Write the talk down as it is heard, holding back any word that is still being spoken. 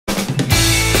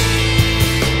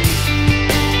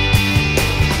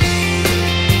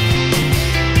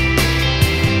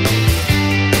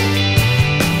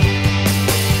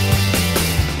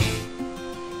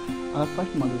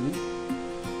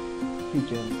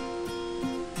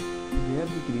Where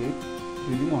we create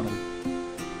 3D model.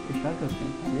 Start करते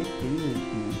हैं, पहले एक 3D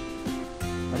लेते हैं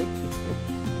और एक स्केच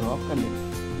ड्रॉ कर लेते हैं।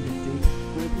 जैसे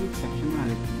कोई भी एक सेक्शन बना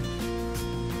लेते हैं,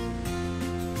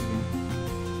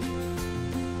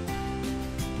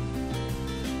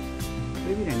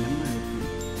 कोई भी रैंडम बना लेते हैं।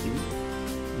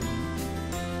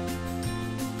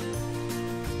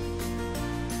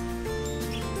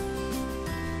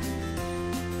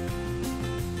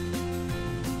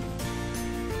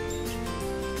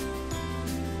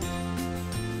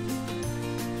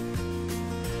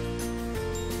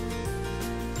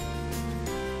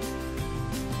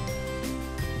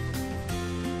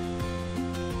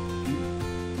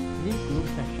 ये ग्रुप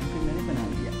सेक्शन पे मैंने बना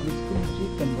लिया। अब इसको मुझे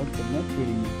कन्वर्ट करना है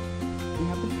 3D में। तो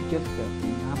यहाँ पे फीचर्स करते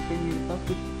हैं, यहाँ पे मेरे पास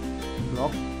कुछ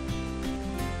ब्लॉक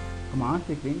कमांड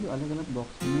देख रहे हैं जो अलग अलग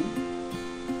बॉक्स में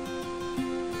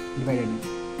डिवाइडेड है।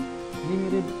 ये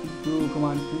मेरे जो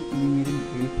कमांड थे ये मेरे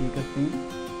मटेरियल क्लिक करते हैं,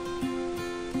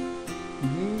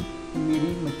 ये मेरी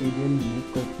मटेरियल मूव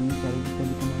करती है सारी की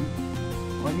सारी कमांड,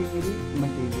 और ये मेरी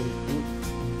मटेरियल को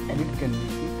एडिट करने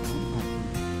के काम आती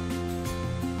है।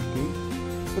 ओके,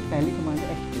 तो पहली कमांड है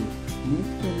एक्सट्रूड।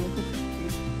 मीन्स के लिए तो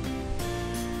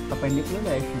अपेंडिकुलर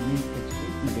डायरेक्शन में स्केच के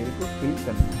मटेरियल को फ्रीज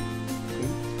करना है। ओके,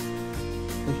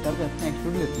 तो स्टार्ट करते हैं,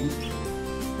 एक्सट्रूड लेते हैं।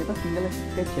 मेरे पास सिंगल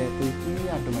स्केच है तो इसमें ये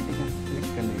ऑटोमेटिक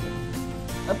सेलेक्ट कर लेगा।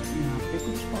 अब यहाँ पे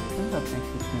कुछ ऑप्शन आते हैं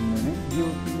एक्सट्रूड के अंदर में, ये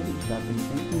होती है मेरी स्टार्ट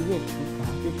कंडीशन कि मुझे एक्सट्रूड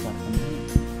कहाँ से स्टार्ट करना है,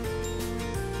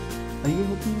 और ये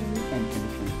होती है मेरी एंड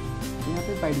कंडीशन। तो यहाँ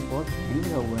पे बाई डिफॉल्ट नहीं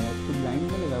लगा हुआ है, तो ब्लाइंड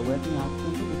में लगा हुआ है, तो यहाँ पे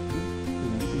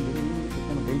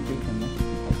मटेरियल क्लिक करना है।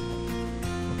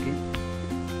 ओके,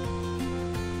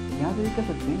 यहाँ से भी कर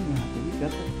सकते हैं, यहाँ से भी कर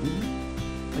सकते हैं,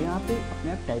 और यहाँ पे अपने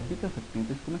आप टाइप भी कर सकते हैं।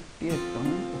 तो इसको मैं स्टे रखता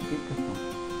हूँ, ओके करता हूँ।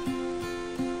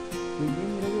 तो ये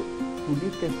मेरा जो 2D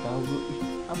स्केच था वो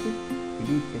अब इस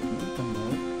 3D स्केच में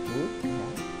कन्वर्ट हो गया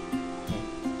है।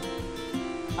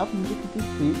 अब मुझे किसी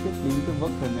फ्री के प्लेन पे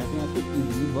वर्क करना है, तो यहाँ पे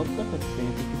इजीली वर्क कर सकते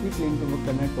हैं। तो किसी प्लेन पे वर्क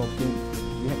करना है, टॉप प्लेन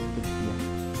यह स्केच किया,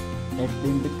 हेड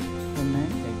प्लेन पे करना है,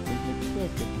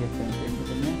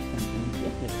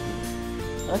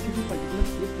 और किसी पर्टिकुलर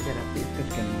प्लेस वगैरह पे स्केच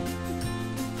करना है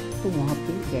तो वहाँ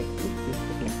पे प्लेस को सेलेक्ट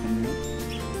करना है,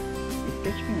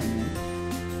 स्केच में आना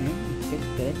है, स्केच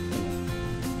सेलेक्ट करना है।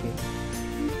 ओके,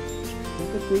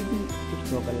 तो कोई भी स्केच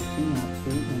ड्रॉ कर लेते हैं। यहाँ पे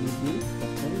मैंने ये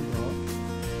सर्कल ड्रॉ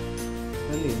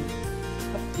कर लिया।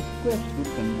 अब इसको एक्सट्रूड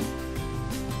करना है,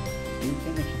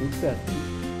 एक्सट्रूड पे आते हैं,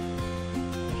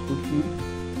 एक्सट्रूड में।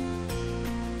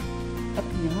 अब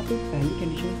यहाँ पे पहली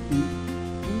कंडीशन थी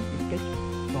कि स्केच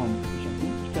फ्रॉम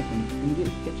स्टार्ट करनी, मुझे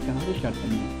स्केच कहाँ से स्टार्ट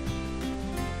करना है।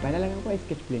 पहला लगा हुआ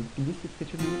स्केच प्लेन, जिस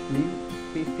स्केच में प्लेन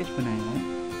पे स्केच बनाया है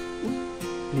उस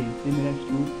प्लेन से मेरा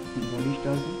एक्सट्रूड बॉडी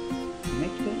स्टार्ट है।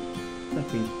 नेक्स्ट है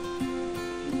सरफेस,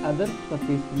 अदर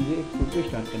सरफेस मुझे एक्सट्रूड पे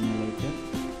स्टार्ट करना है, लाइक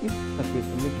इस सरफेस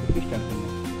से मुझे एक्सट्रूड पे स्टार्ट करना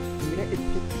है। मेरा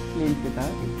स्केच प्लेन पे था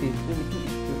इस फेस से, लेकिन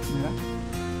मेरा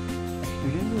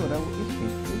एक्सट्रूजन जो हो रहा है वो इस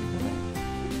फेस से हो रहा है।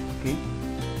 ओके,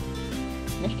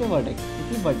 नेक्स्ट है वर्टेक्स,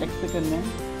 इसी वर्टेक्स पे करना है।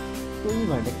 तो ये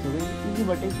वर्टेक्स हो गई, ये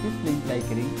वर्टेक्स जिस प्लेन अप्लाई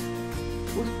करेंगे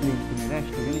उस प्लेन से मेरा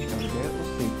एक्सट्रूजन स्टार्ट हो जाएगा, उस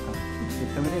फेस का, इस फेस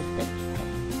का मेरा स्केच है।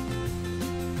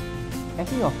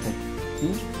 ऐसे ही ऑफसेट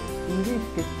मुझे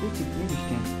स्केच से कितनी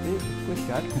डिस्टेंस पे इसको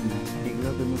स्टार्ट करना है।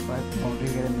 रेगुलर तो मेरे पास बाउंड्री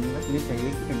वगैरह नहीं है, तो ये चाहिए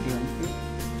कि 21 की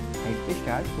हाइट पे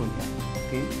स्टार्ट हो जाए।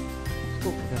 ओके, इसको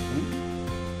करते हैं,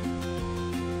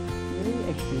 मेरे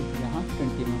एक्सट्रूड यहाँ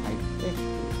 21 हाइट पे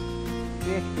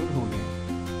एक्सट्रूड हो गया।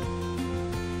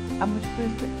 अब मुझको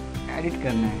इस पर एडिट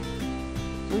करना है,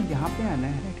 तो यहाँ पे आना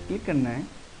है, राइट क्लिक करना है,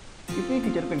 किसी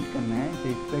फीचर को एडिट करना है, तो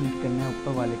इसको एडिट करना है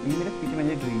ऊपर वाले पे। मेरा फीचर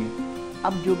मैंने ड्री है।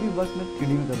 अब जो भी वर्क मैं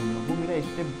 3D में करूँगा वो मेरा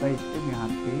स्टेप बाय स्टेप यहाँ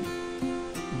पे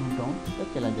डाउन तक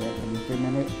चला जाएगा। जैसे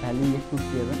मैंने पहले ये शूट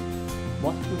किया था,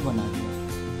 बॉक्स शूट बना दिया,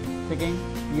 सेकेंड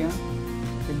किया,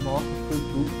 फिर बॉक्स शूट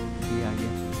 2 ये आ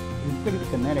गया। इसको एडिट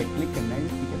करना है, राइट क्लिक करना है,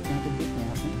 इस फीचर को यहाँ पे देखना है,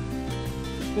 यहाँ पे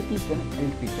इस पर क्लिक करना है,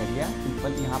 एडिट फीचर, या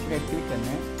सिंपल यहाँ पर राइट क्लिक करना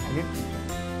है, एडिट फीचर।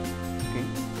 ओके,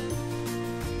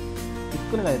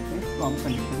 इसको लगा देते हैं फ्रॉम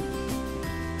कंडीशन।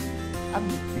 अब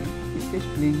देखते हैं स्केच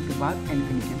प्लेन के बाद एंड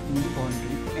कंडीशन, मुझे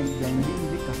बाउंड्री को एंड ब्लाइंडली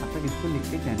मुझे कहाँ तक इसको लिख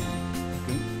के जाना है।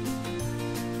 ओके,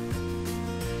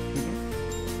 ठीक है।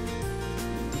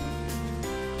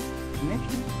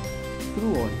 नेक्स्ट थ्रू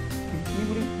ऑल, इसलिए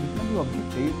पूरी जितना भी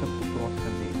ऑब्जेक्ट है सबको क्रॉस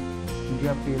कर देगा। मुझे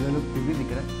आप टेलर लोग फिर भी दिख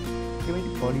रहा है कि मेरी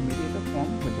बॉडी मेरी तो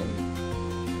फॉर्म हो जाएगी।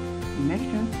 नेक्स्ट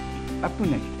है अप टू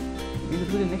नेक्स्ट, ये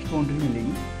मुझे नेक्स्ट बाउंड्री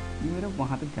मिलेगी, ये मेरा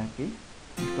वहाँ तक जाके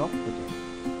स्टॉप हो जाएगा।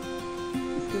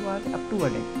 इसके बाद अप टू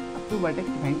वर्टेक्स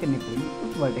डिफाइन करनी पड़ेगी,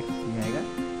 उस वर्टेक्स पे जाएगा,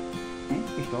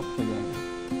 स्टॉप हो जाएगा।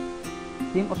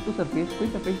 सेम अप टू सरफेस, कोई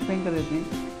सरफेस डिफाइन कर देते हैं,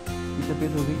 ये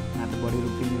सरफेस हो गई, यहाँ पे बॉडी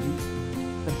रुक गई मेरी।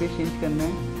 सरफेस चेंज करना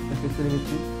है, सरफेस को ले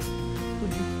लेते हैं। तो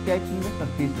जिस टाइप की मेरा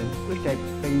सरफेस है उस टाइप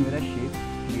का ये मेरा शेप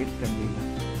क्रिएट कर देगा।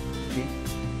 ओके,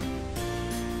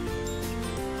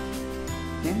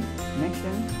 देन नेक्स्ट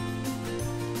है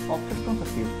ऑफसेट फ्रॉम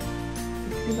सरफेस।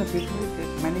 इसके सरफेस में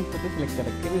मैंने इस सरफेस सेलेक्ट कर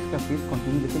रखी है, इसका फेस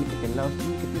कंटिन्यू जैसे लेकर चल रहा है,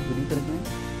 उसमें कितनी दूरी पर रखना है,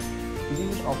 मुझे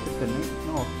मुझे ऑफसेट करना है,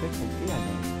 इतना ऑफसेट होके आ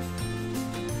जाएगा।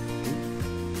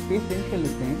 फेस चेंज कर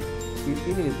लेते हैं, फेस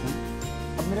ले लेते हैं।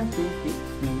 अब मेरा फेस के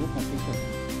मैंने कंप्लीट कर दिया।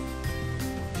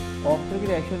 ऑफसेट की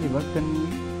डायरेक्शन रिवर्स करनी है,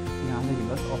 यहाँ से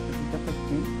रिवर्स ऑफसेट कर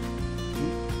सकते हैं।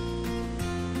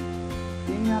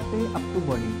 सेम यहाँ पे अप टू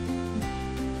बॉडी,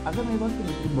 अगर मेरे पास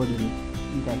दूसरी बॉडी है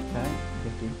ऐसा है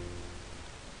जैसे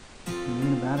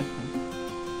मैंने बना रखा है,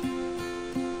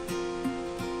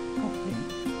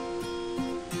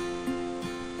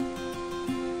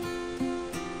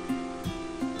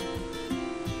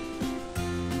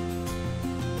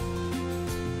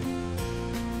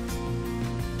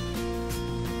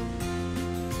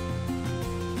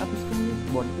 अब इसको मुझे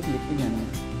बॉडी तक लेके जाना है,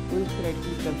 तो इसको राइट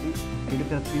क्लिक करके एडिट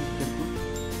करते हैं,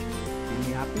 करके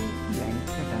यहाँ पे लाइन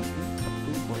हटा के अप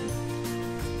टू बॉडी।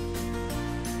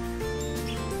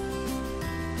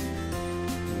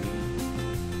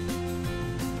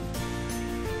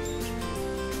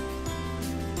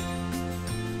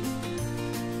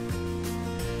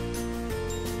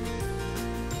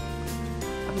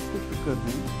 अब इसको क्लिक कर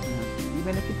दें, ये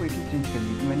मैंने इसकी पोजीशन चेंज कर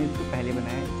दी, मैंने इसको पहले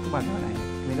बनाया, इसको बाद में बनाया,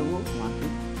 मेरे वो वहाँ से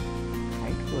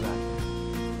हाइट हो रहा था।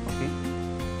 ओके,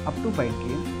 अप टू बाइट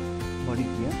किया, बॉडी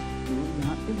किया, तो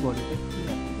यहाँ से बॉडी तक तो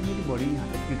मेरी बॉडी यहाँ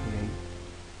तक फिट हो जाएगी।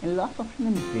 एंड लास्ट ऑप्शन है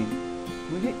मिड प्लेन,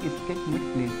 मुझे स्केच मिड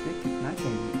प्लेन से कितना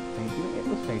चाहिए, साइड में या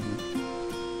उस साइड में।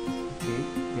 ओके,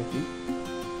 जैसे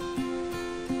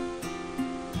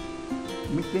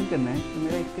मिड प्लेन करना है तो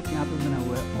मेरा स्केच यहाँ पे बना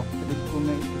हुआ है, ऑफसेट इसको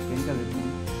मैं मिड प्लेन कर देता हूँ,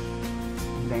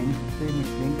 लाइन से मिड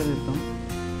प्लेन कर देता हूँ,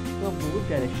 तो वो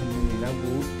डायरेक्शन में मेरा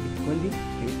वो इक्वली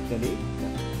फेस करेगा।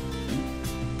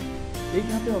 एक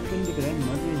यहाँ पे ऑप्शन दिख रहा है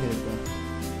मर्ज इरेजर का,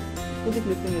 इसको देख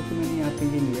लेते हैं। जैसे मैंने यहाँ पे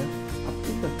ये लिया, अब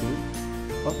तो सरफेस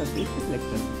और सरफेस को सिलेक्ट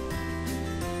कर दिया,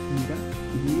 मेरा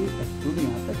ये एक्सट्रूड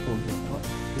यहाँ तक हो गया और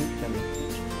फेस कर लेते हैं।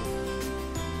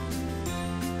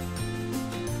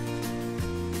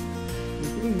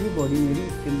 ये बॉडी मेरी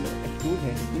इसके अंदर एक्सट्रूड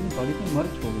है, लेकिन बॉडी में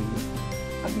मर्ज हो गई है।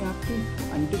 अब यहाँ पे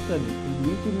अनटिक कर देते हैं,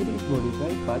 ये जो मेरी इस बॉडी का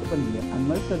एक पार्ट बन गया,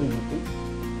 अनमर्ज कर देने से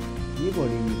ये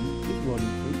बॉडी मेरी इस बॉडी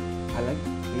से अलग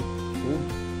एक हो,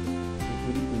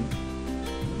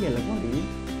 ये अलग बॉडी है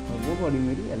और वो बॉडी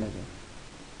मेरी अलग है।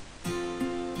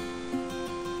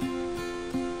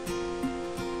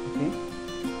 ओके,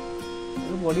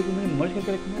 तो बॉडी को मैंने मर्ज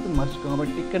करके रखना है, तो मर्ज को अब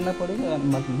टिक करना पड़ेगा, अगर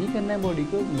मर्ज नहीं करना है बॉडी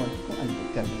को, मर्ज को अनटिक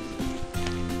कर देंगे।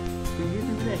 तो ये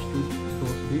तो मेरा एक्सट्रूड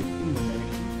सोर्स भी in one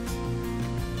direction.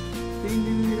 Same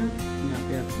way मेरा यहाँ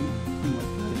पे आपको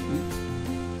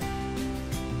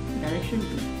डायरेक्शन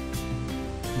टू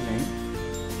लाइन,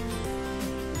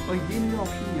 और ये मेरा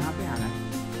ऑप्शन यहाँ पे आ रहा है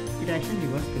कि डायरेक्शन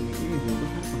रिवर्स करने के लिए जो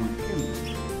था कमांड के अंदर।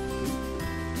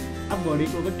 अब बॉडी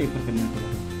को अगर टेपर करना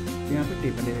पड़ेगा तो यहाँ पे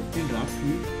टेपर ले लेते हैं, ड्राफ्ट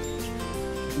की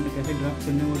कैसे ड्राफ्ट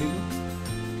करना है बॉडी को।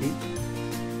 ठीक,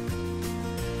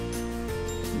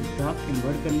 ड्राफ्ट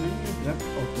इनवर्ट करना है या ड्राफ्ट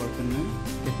आउटवर्ड करना है,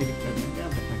 कैसे करना है क्या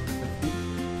आप बता सकते हैं।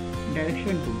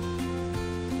 डायरेक्शन टू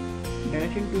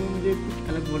में मुझे कुछ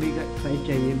अलग बॉडी का साइज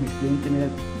चाहिए, मिड प्लेन से मेरा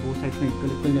वो साइड में इक्वल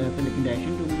जा रहा था, लेकिन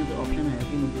डायरेक्शन टू में मुझे ऑप्शन आया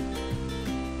कि मुझे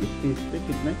किस फेस पे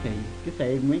कितना चाहिए, किस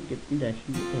साइड में कितनी डायरेक्शन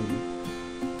पे चाहिए।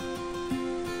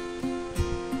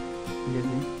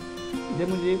 जैसे जब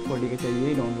मुझे बॉडी का चाहिए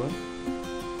डाउनवर्ड,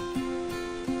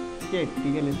 क्या 80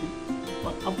 का लेते हैं,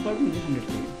 और अपवर्ड मुझे 100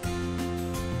 चाहिए।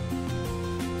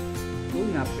 तो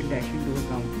यहाँ पे डायरेक्शन टू का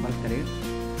काम बात करें,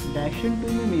 डायरेक्शन टू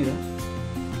में मेरा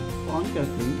ऑन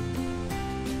करते ही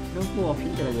तो वो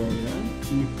ऑप्शन चला जाएगा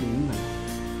मिड प्लेन वाला,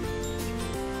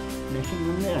 डायरेक्शन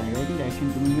टू में आएगा, लेकिन डायरेक्शन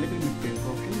टू में मेरा कोई मिड प्लेन का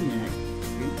ऑप्शन नहीं आएगा।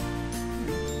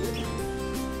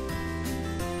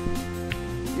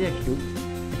 ये एक्सट्रूड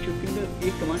के अंदर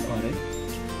एक कमांड और है,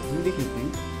 हम देख लेते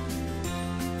हैं।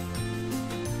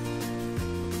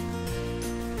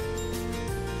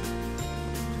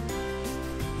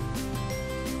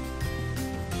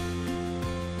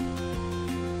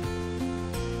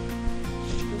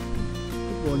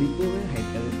 बॉडी को मैं हाइड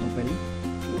कर देता हूँ, पहले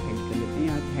तो हाइड कर लेते हैं।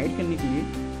 यहाँ से हाइड करने के लिए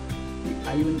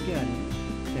I1 के आ रही है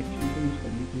सेक्शन को यूज़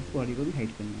करने के लिए, इस बॉडी को भी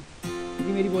हाइड करना है,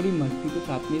 क्योंकि मेरी बॉडी मर्ज थी तो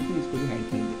साथ में इसको भी हाइड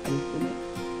करेंगे। अब इसको मैं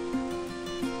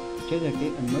चल जाके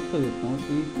अनमर्ज कर देता हूँ,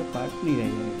 तो इसका पार्ट नहीं रह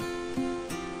जाएगा।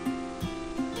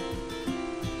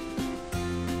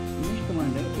 नेक्स्ट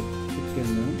कमांड है इसके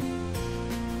अंदर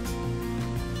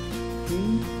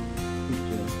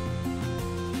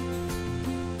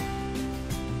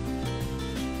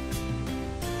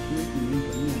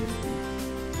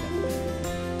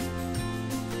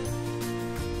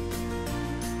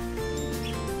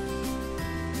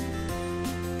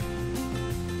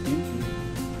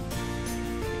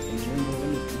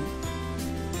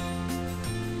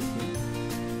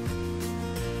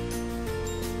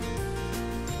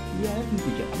थिन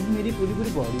फीचर, अब मेरी पूरी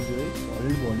बॉडी जो है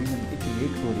सॉलिड बॉडी बन के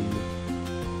क्रिएट हो रही है।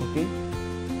 ओके,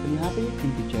 तो यहाँ पे ये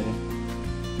थिन फीचर है,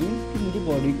 मीन्स कि मुझे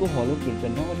बॉडी को हॉलो क्रिएट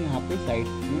करना है और यहाँ पे साइड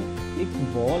में एक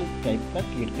वॉल टाइप का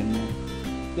क्रिएट करना है।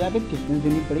 तो यहाँ पे थिकनेस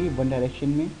देनी पड़ेगी वन डायरेक्शन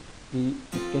में, कि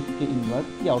स्केच के इनवर्ड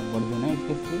या आउटवर्ड देना है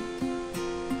स्केच से,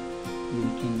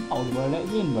 लेकिन आउटवर्ड है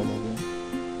ये इनवर्ड हो गया।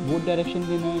 बोथ डायरेक्शन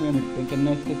देना है, मैं मिड पेन करना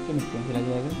है स्केच से, मिड पेन चला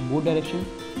जाएगा। बोथ डायरेक्शन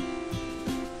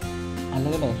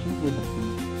अलग डायरेक्शन दे सकते हैं।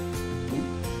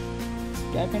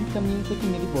 कैप एंड का मीन्स है कि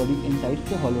मेरी बॉडी इनसाइड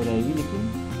से हॉलो रहेगी, लेकिन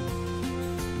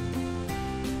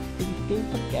इसके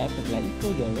ऊपर कैप अप्लाई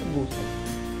हो जाएगा वो साइड।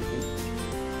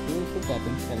 तो इसको कैप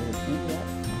एंड कर देते हैं या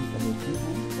हम कर देते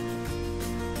हैं।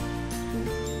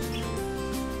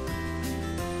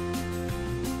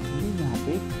 यहाँ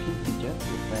पे ठीक फीचर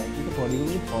होता है कि बॉडी को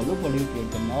मुझे हॉलो बॉडी को क्रिएट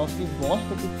करना है और उसकी वॉश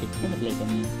पर कुछ थिकनेस अप्लाई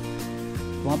करनी है,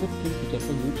 वहाँ पे ठीक फीचर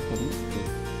का यूज करूँ।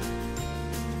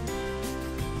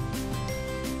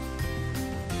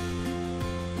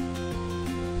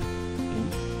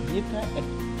 ये था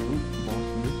extrude boss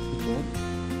base feature.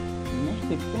 Next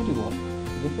देखते हैं रिवॉल्व।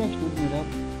 जैसे एक्सट्रूड मेरा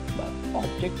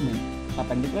ऑब्जेक्ट में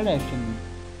परपेंडिकुलर डायरेक्शन में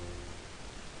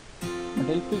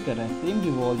मटेरियल फिल कर रहा है, सेम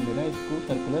रिवॉल्व मेरा इसको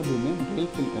सर्कुलर वे में मटेरियल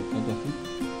फिल करता है। जैसे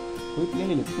कोई प्लेन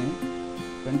ले लेते हैं,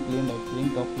 front plane, right plane,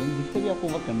 top plane, जिससे भी आपको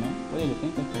वर्क करना है वो ले लेते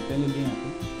हैं। सर्कल ले लिया, यहाँ पे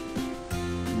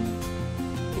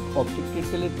एक ऑब्जेक्ट क्रिएट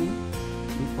कर लेते हैं,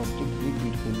 एक ऑब्जेक्ट ये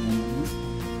क्रिएट कर लिया है।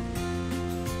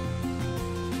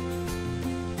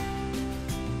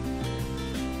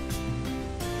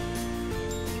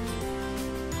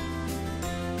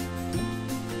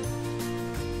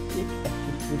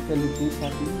 कर लेते हैं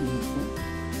साथ में ये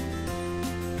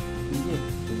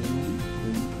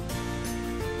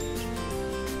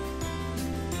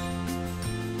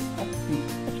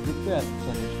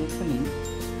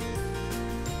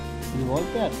रिवॉल्व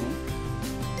पे आते हैं।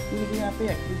 तो मुझे यहाँ पे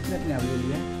एक्सिस में अपने आप ले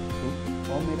लिया तो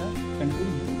और मेरा कंट्रोल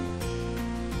हो गया,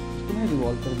 इसको मैंने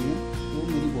रिवॉल्व कर दिया। तो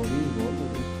मेरी बॉडी रिवॉल्व हो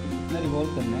गई। जितना रिवॉल्व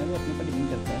करना है वो अपने पर डिपेंड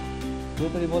करता है। दो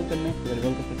पर रिवॉल्व करना है तो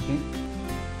रिवॉल्व कर सकते हैं,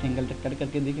 एंगल तक कट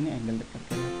करके देखने, एंगल तक कट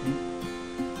कर सकते हैं।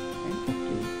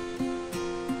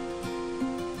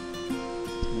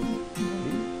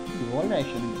 रिवॉल्व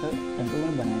एक्शन कंट्रोल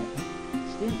में बनाया था,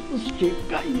 सेम उस शेप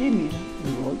का ये मेरा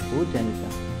रिवॉल्व हो जाएगा।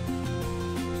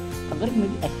 अगर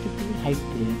मेरी एक्टिव हाइट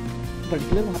पे है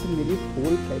पर्टिकुलर, वहाँ पे मेरी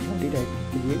whole side body type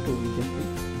create होगी। जैसे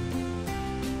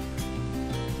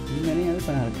ये मैंने यहाँ पे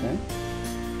बना रखा है,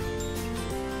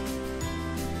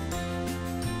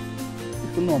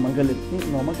 इसको नॉर्मल कर लेते हैं।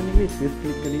 नॉर्मल करने के लिए स्पेस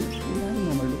क्लिक करिए, यहाँ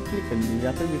नॉर्मल टू क्लिक कर लीजिए,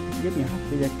 या फिर बेसिकली आप यहाँ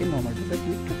पे जाके नॉर्मल टू पर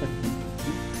क्लिक कर सकते हैं।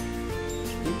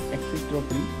 एक्सिस ड्रॉ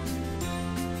करिए,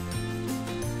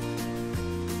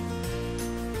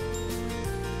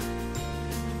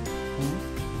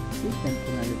 सेंटर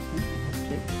बना लेते हैं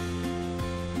ऑब्जेक्ट।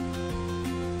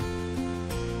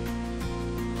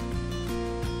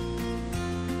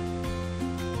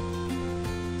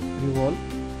 रिवॉल्व,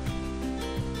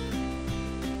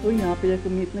 तो यहाँ पे जाकर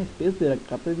मैं इतना स्पेस दे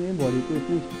रखा, तो मेरी बॉडी को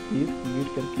इतना स्पेस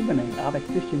क्रिएट करके बनाएगा। आप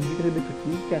एक्सेस चेंज भी करके देख सकते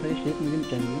हैं क्या सारे शेप मुझे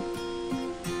चाहिए।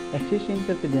 एक्सेस चेंज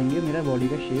करते जाएंगे, मेरा बॉडी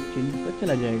का शेप चेंज होकर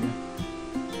चला जाएगा।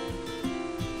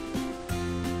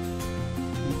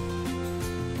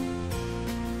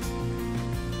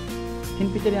 थिन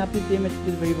फीचर यहाँ पे सेम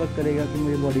चीज़ वही वर्क करेगा कि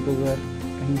मुझे बॉडी को अगर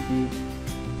कहीं से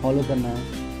फॉलो करना है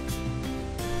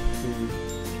तो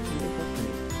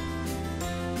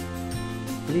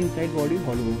पूरी इनसाइड बॉडी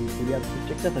फॉलो होगी पूरी। आप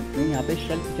चेक कर सकते हैं, यहाँ पे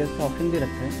शेल फीचर्स का ऑप्शन दे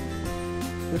रखा है,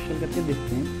 तो शेल करके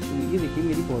देखते हैं। तो ये देखिए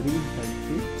मेरी बॉडी इनसाइड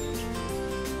से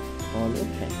फॉलो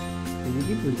है पूरी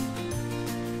की पूरी।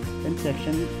 इन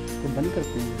सेक्शन को बंद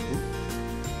करते हैं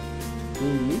तो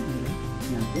ये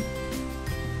यहाँ पे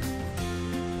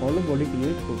फॉलो बॉडी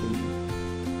क्रिएट हो गई है।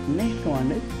 नेक्स्ट कमांड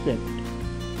है स्टेप्ड।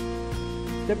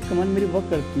 स्टेप कमांड मेरी वर्क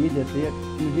करती है जैसे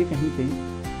मुझे कहीं पे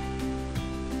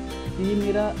ये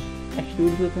मेरा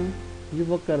एक्सट्रूड जो था ये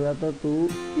वर्क कर रहा था, तो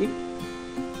एक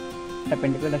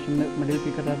परपेंडिकुलर डायरेक्शन में मटेरियल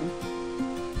पिक कर रहा था।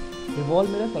 रिवॉल्व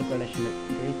मेरा सर्कुलर डायरेक्शन में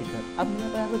मटेरियल पिक कर। अब मेरे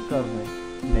पास यहाँ कर्व है,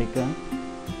 लाइक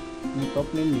मैं टॉप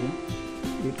प्लेन लिया,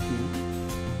 क्लिक किया।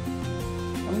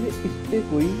 अब मुझे इस पर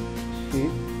कोई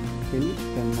शेप फिल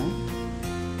करना है,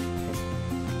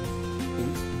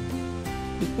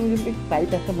 इसको मुझे एक टाइप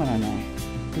ऐसा बनाना है।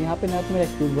 यहाँ पे ना तो मेरा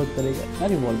एक्सट्रूड वर्क करेगा ना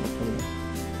रिवॉल्व वर्क करेगा,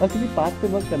 और किसी पाथ पे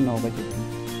वर्क करना होगा जब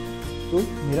तो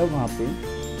मेरा वहाँ पे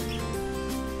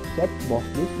सेट बॉक्स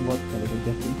बेस वर्क करेगा।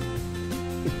 जैसे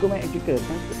इसको मैं एडिट कर देता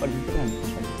हूँ, इसको ऑरिजिन से ट्रांसफर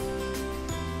कर,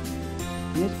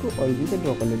 मैं इसको ऑरिजिन से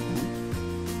ड्रॉ कर लेता हूँ।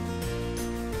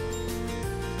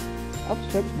 अब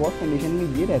सेट बॉक्स कंडीशन में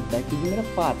ये रहता है कि जो मेरा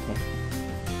पाथ है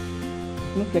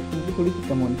इसमें फ्लेक्सिबिलिटी थोड़ी सी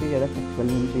कम होनी चाहिए, ज़्यादा फ्लेक्सिबल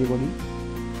नहीं होनी चाहिए बॉडी।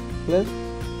 प्लस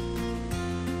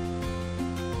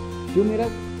जो मेरा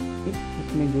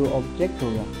इसमें जो ऑब्जेक्ट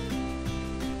होगा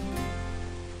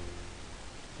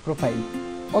प्रोफाइल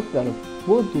और कर्व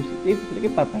वो एक दूसरे के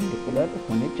परपेंडिकुलर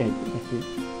होने चाहिए। जैसे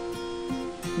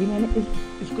ये मैंने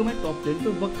इसको मैं टॉप प्लेन पे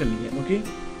वर्क कर लिया। ओके,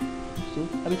 सो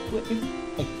अब इसको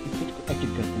स्केच को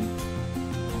एडिट करते हैं।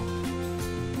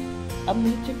 अब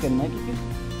मुझे चेक करना है कि इस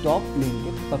टॉप प्लेन के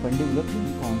परपेंडिकुलर प्लेन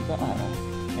कौन सा आ रहा है।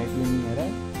 राइट प्लेन नहीं आ रहा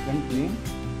है, फ्रंट प्लेन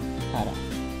आ रहा है।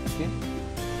 ओके,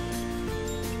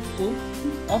 तो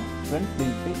अब फ्रंट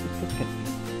प्लेन पे स्केच करते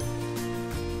हैं।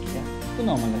 ठीक है, तो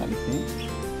नॉर्मल लगा लेते हैं।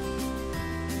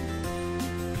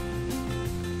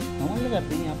 नॉर्मल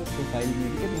लगाते हैं यहाँ पे प्रोफाइल में।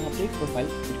 ठीक है, यहाँ पे एक प्रोफाइल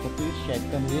फिल करते हैं। शेड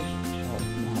का मुझे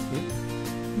यहाँ पे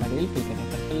मटेरियल फिल करना है।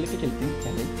 सर्कल लेके चलते हैं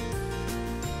पहले,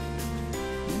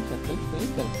 सर्कल फिल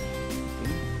करते हैं।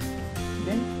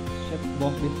 देन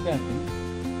बॉक्स बेस पे आते हैं।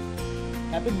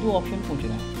 यहाँ पे दो ऑप्शन पूछ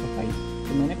रहा है प्रोफाइल,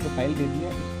 तो मैंने प्रोफाइल दे दिया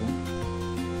इसको।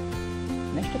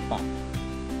 नेक्स्ट पाथ,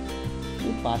 तो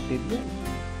पाथ दे दिया।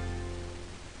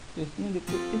 तो इसमें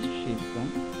देखो इस शेप का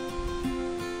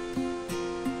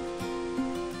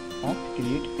पाथ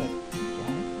क्रिएट कर क्या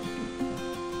है।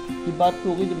 ये बात तो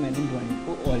होगी जब मैंने ड्राइंग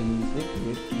को ओरिजिन से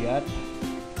क्रिएट किया था,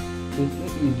 तो इसमें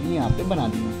इजीली यहाँ पे बना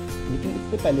दूँगा। लेकिन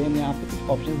इससे पहले हम यहाँ पे कुछ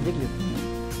ऑप्शन देख लेते हैं।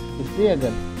 इससे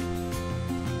अगर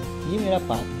ये मेरा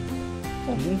पाथ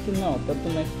ओरिजिन से ना होता तो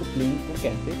मैं इसको प्लेन को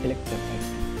कैसे सेलेक्ट कर पाता।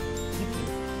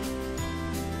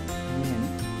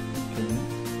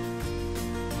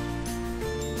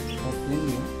 और प्लेन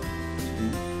लिया,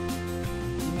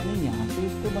 मैंने यहाँ पे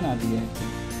इसको बना दिया है।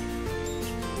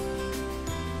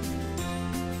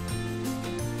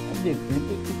 देखते हैं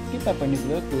तो इसके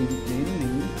परपेंडिकुलर कोई भी प्लेन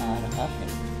नहीं आ रहा है।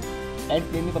 साइड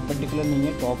प्लेन में परपेंडिकुलर नहीं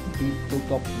है, टॉप भी तो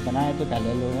टॉप बना है तो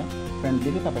पैरेलल होगा, फ्रंट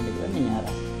प्लेन में परपेंडिकुलर नहीं आ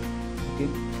रहा है। ओके,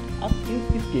 अब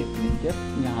इस केस में जब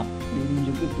यहाँ पे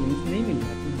मुझे कोई प्लेन्स नहीं मिल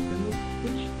रहा तो हम लोग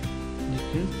कुछ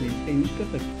डिफरेंस प्लेन का यूज कर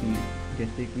सकते हैं।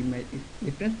 जैसे कि मैं इस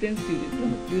डिफरेंस प्लेन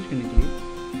यूज करने के लिए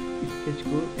स्केच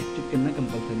को एक्टिव करना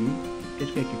कंपलसरी है। स्केच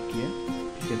को एक्टिव किया,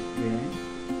 फीचर्स पे आए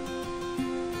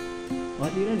और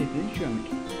ये रेफरेंस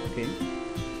ज्योमेट्री। ओके,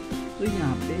 तो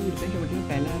यहाँ पे रेफरेंस ज्योमेट्री में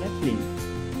पहला आ रहा है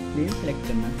प्लेन सेलेक्ट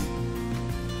करना है।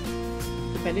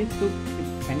 तो पहले इसको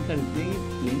फाइंड कर देते हैं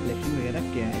प्लेन सिलेक्शन वगैरह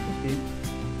क्या है। जैसे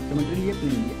ज्योमेट्री लिया,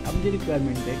 प्लेन लिया। अब मुझे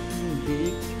रिक्वायरमेंट है कि मुझे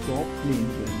एक टॉप प्लेन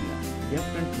जो है मेरा या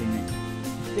फ्रंट प्लेन है,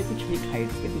 इससे कुछ एक हाइट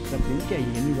पे दूसरा प्लेन चाहिए।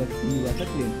 यूनिवर्सल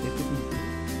प्लेन से कुछ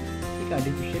एक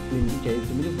आर्टिफिशियल प्लेन भी चाहिए,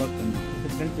 तो मुझे वर्क करना है। जैसे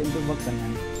फ्रंट प्लेन पर वर्क करना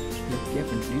है, सिलेक्ट किया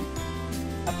फ्रंट प्लेन।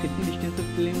 अब कितनी डिस्टेंस से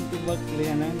प्लेन पे वर्क ले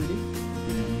आना है मुझे,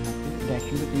 यहाँ पे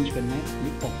डायरेक्शन को चेंज करना है।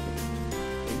 क्लिक ऑफ,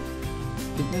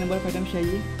 कितने नंबर ऑफ आइटम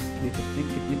चाहिए दे सकते हैं,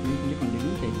 कितने प्लेन मुझे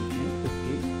कंटिन्यू चाहिए।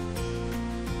 ओके,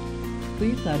 तो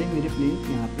ये सारे मेरे प्लेन्स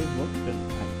यहाँ पे वर्क कर रहा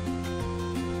है।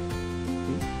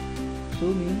 सो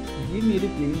मीन ये मेरे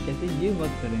प्लेन कैसे ये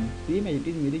वर्क कर रहे हैं, सेम एज इट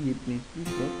इज मेरे ये प्लेन्स भी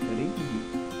वर्क करेंगे।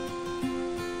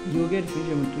 ये हो गया डिफरेंट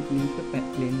ज्योमेट्री प्लेन का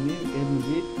प्लेन में अगर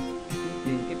मुझे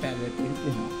प्लेन के पैरेलल प्लेन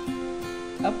लेना।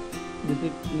 अब जैसे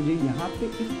मुझे यहाँ पे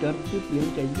इस कर्व पे प्लेन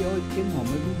चाहिए और इसके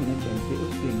नॉर्मल भी होना चाहिए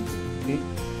उस प्लेन पे। ओके,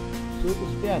 सो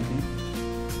उस पर आते हैं।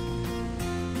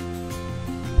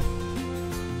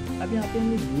 अब यहाँ पे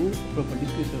हमने दो प्रॉपर्टीज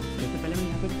की जरूरत है। जैसे पहले मैंने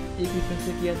यहाँ पे एक रेफरेंस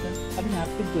से किया था, अब यहाँ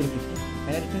पे दो रेफरेंस।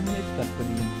 पहला रेफरेंस मैंने इस कर्व पर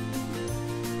दिया,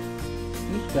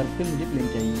 इस कर्व पे मुझे प्लेन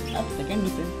चाहिए। अब सेकेंड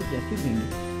रेफरेंस पे जैसे देंगे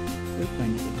तो इस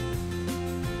पॉइंट पे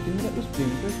तो मेरा उस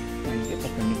प्लेन पर पॉइंट के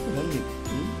परपेंडिकुलर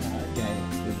आ जाएगा।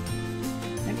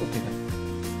 ओके,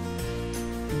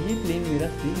 ये प्लेन मेरा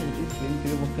सेम है, इस प्लेन पे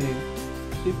वर्क करेगा।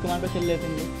 स्विप कमांड पर चल जाते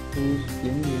हैं तो उस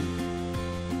प्लेन में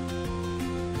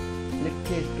सेलेक्ट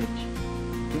किया स्केच,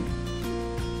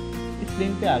 इस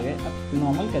प्लेन पे आ गए। अब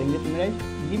नॉर्मल करेंगे तो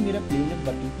मेरा प्लेन जब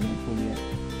वर्किंग प्लेन हो गया।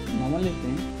 नॉर्मल लेते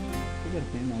हैं, क्या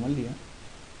करते हैं, नॉर्मल लिया,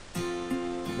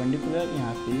 परपेंडिकुलर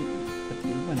यहाँ से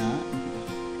सर्किल बना।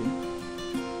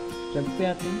 जब पे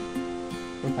आते हैं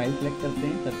प्रोफाइल सेलेक्ट करते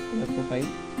हैं, सर्कुलर प्रोफाइल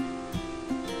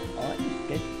और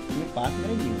स्केच में पास में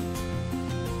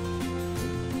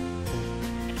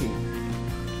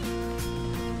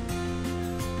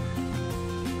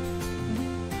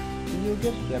ये हो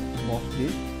गया स्वेप्ट बॉक्स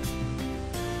बेस।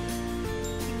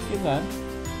 इसके बाद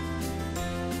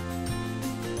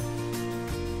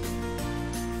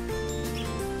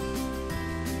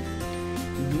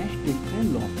नेक्स्ट देखते हैं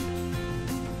लॉफ्ट।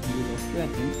 ये लॉफ्ट पे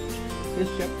आते हैं, इस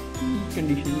स्टेप की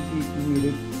कंडीशन थी कि मेरे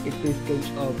एक तो स्केच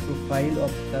और प्रोफाइल और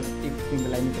सब एक सिंगल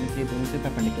लाइन करने चाहिए, दोनों से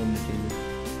परपेंडिकुलर होना चाहिए।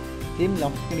 सेम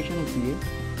लॉफ्ट कंडीशन होती है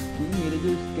कि मेरे जो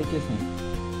स्केचेस हैं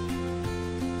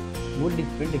वो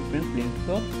डिफरेंट प्लेन्स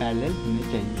पर पैरेलल होने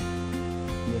चाहिए।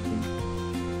 जैसे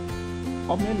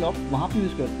अब मैं लॉक वहाँ पे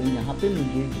यूज़ करते हैं, यहाँ पे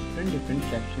मुझे डिफरेंट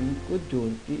सेक्शन को जोड़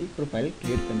के एक प्रोफाइल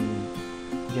क्रिएट करनी है।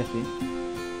 जैसे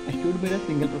एक्सट्रूड मेरा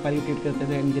सिंगल प्रोफाइल क्रिएट करते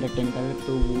थे, मुझे रेक्टेंगल,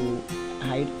 तो वो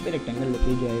हाइट पे रेक्टेंगल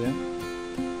लेके जाएगा।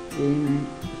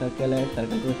 सर्कल है,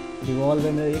 सर्कल को रिवॉल्व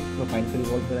है, मेरा एक प्रोफाइल पे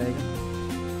रिवॉल्व कराएगा।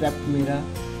 स्टेप मेरा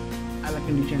अलग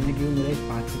कंडीशन है कि वो मेरा एक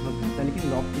पाँच से बनता है, लेकिन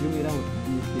लॉक जो मेरा होता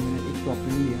है इसलिए मैंने एक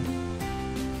प्रॉब्लम लिया।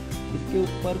 इसके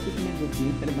ऊपर कुछ मैं जो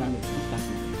चीज़ पहले बना लेता हूँ स्टार्ट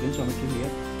में, फिर ज्योमेट्री लिया,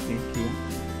 पेंट किया,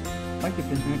 फर्स्ट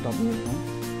डिफरेंस में टॉप में लेता हूँ,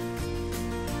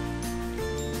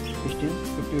 डिस्टेंस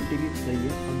 50-50 की सही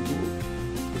है, और जो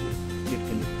सेट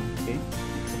कर लेता हूँ। ओके,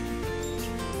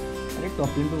 अरे टॉप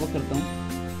प्लेन पे वर्क करता हूँ।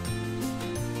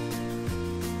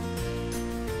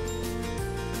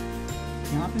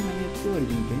 यहाँ पे मैंने इसके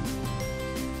ओरिजिन पे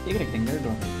एक रेक्टेंगल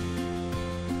ड्रॉ किया,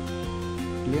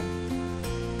 क्लियर,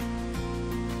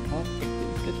 और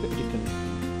स्केच पे एडिट कर लेते हैं।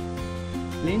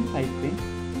 प्लेन साइड पे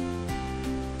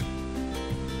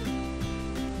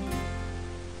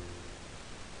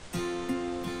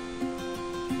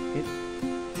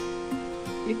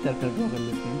एक सर्कल ड्रॉ कर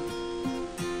लेते हैं।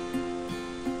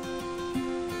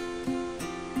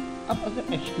 अब अगर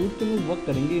एक्सट्रूड पे लोग वर्क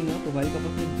करेंगे, इन प्रोफाइल का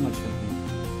आपस मर्ज करते हैं,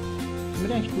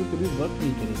 मेरा एक्सट्रूड कभी वर्क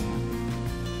नहीं करेगा।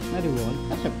 मैं रिवॉल्व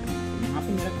कर सकता हूँ, यहाँ पे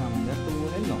मेरा काम होगा, तो वो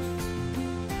है लॉक।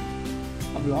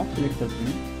 अब लॉक सेलेक्ट करते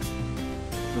हैं,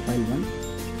 प्रोफाइल 1,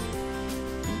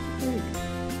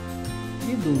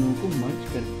 ये दोनों को मर्ज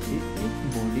करके एक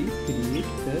बॉडी क्रिएट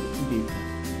कर देगा।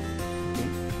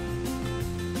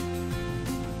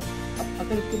 अब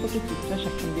अगर इसके ऊपर कुछ एक्स्ट्रा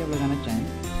सेक्शन भी आप लगाना चाहें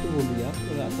तो वो भी आप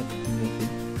लगा सकते हैं। जैसे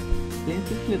प्लेन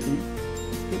 6 लेते हैं,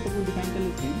 इसके ऊपर वो डिफाइन कर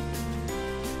लेते हैं,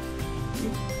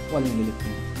 कॉलम ले लेते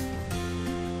हैं,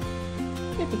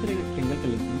 फिर रेक्टेंगल कर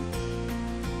लेते हैं।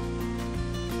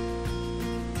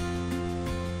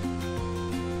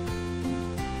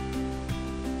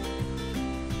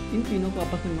 इन तीनों को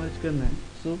आपस में मर्ज करना है,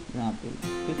 सो यहाँ पे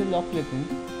फिर से लॉक लेते हैं,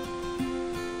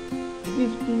 क्योंकि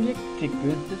इसको मुझे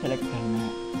सीक्वेंस से सेलेक्ट करना है,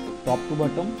 टॉप टू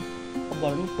बॉटम और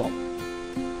बॉटम टू टॉप,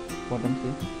 बॉटम से।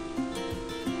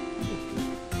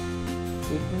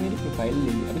 तो इसमें मेरी प्रोफाइल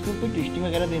ले ली। अब इसमें कोई ट्विस्टिंग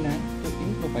वगैरह देना है तो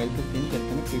इन प्रोफाइल से चेंज करके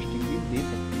मैं ट्विस्टिंग भी दे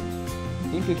सकते हैं।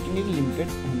 ये ट्विस्टिंग एक लिमिटेड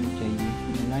होनी चाहिए,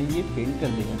 ना ये फेल कर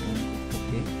देगा।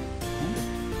 ओके,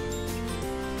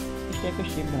 इस टाइप का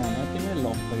शेप बनाना है तो मेरा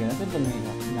लॉक वगैरह से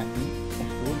बनेगा, ना कि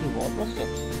एक्सट्रूड रिवॉल्व और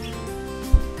स्टेप्स।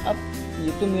 अब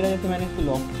ये तो मेरा, जैसे मैंने इसको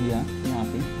लॉक किया यहाँ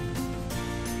पे,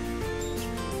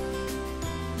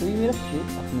 तो ये मेरा शेप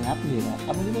अपने आप ले रहा है।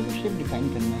 अब मुझे तो शेप डिफाइन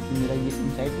करना है कि मेरा ये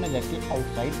इनसाइड ना जाके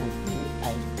आउटसाइड होती है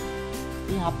आए,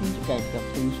 तो यहाँ पे मुझे गाइड कर्व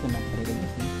का यूज़ करना पड़ेगा।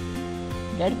 जैसे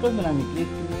गाइड कर्व बनाने के लिए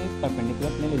इसको मैं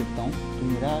परपेंडिकुलर प्लेन ले लेता हूँ, तो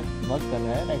मेरा वर्क कर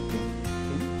रहा है राइट प्लेन,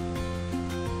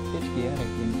 स्केच किया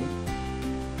राइट प्लेन पे,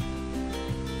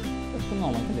 इसको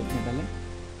नॉर्मल कर लेते हैं पहले।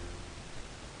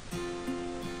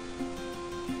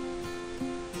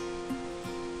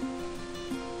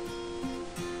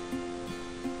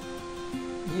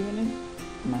 ये मैंने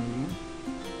मान लिया,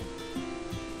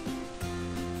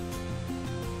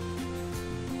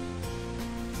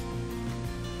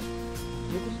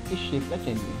 ये कुछ इस शेप का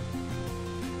चाहिए,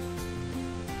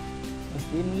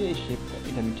 इसलिए मुझे इस शेप का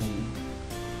इधर भी चाहिए।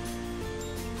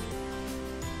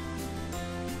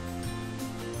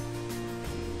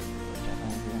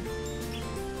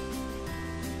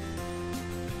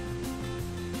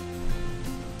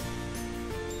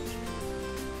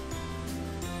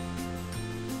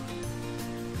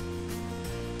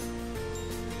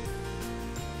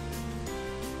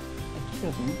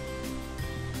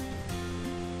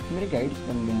 मेरे गाइड्स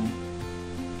बन गए हैं।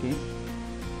 ओके,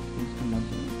 इसको मर्ज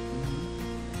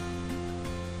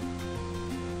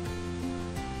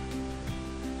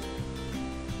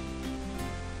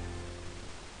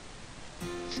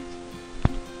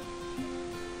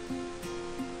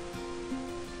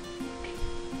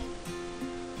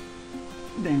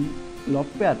देन लॉक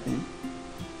पे आते हैं।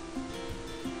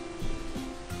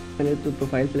 पहले तो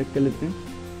प्रोफाइल सेलेक्ट कर लेते हैं,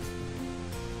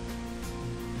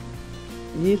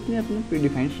 ये इसने अपना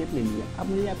प्रीडिफाइंड शेप ले लिया। अब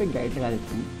मुझे यहाँ पे गाइड लगा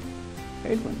देते हैं,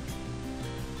 गाइड 1।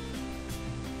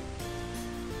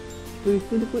 तो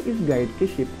इसने देखो इस गाइड के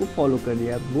शेप को फॉलो कर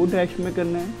लिया। वो डायरेक्शन में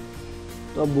करना है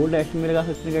तो अब वो डायरेक्शन में लगा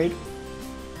सकते हैं गाइड।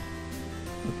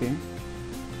 ओके,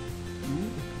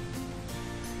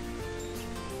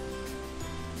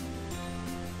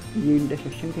 ये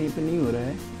इंटरसेक्शन कहीं पे नहीं हो रहा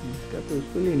है इसका, तो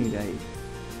उसको ले नहीं रहा है।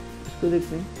 इसको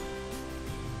देखते हैं,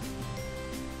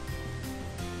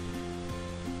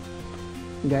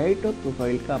 गाइड और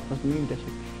प्रोफाइल का आपस में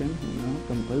इंटरसेक्शन होना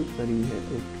कंपल्सरी है।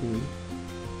 ओके,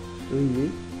 तो ये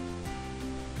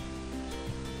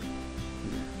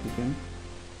ठीक है,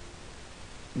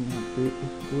 यहाँ पे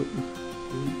इसको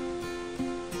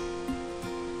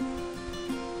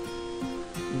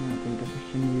यहाँ पे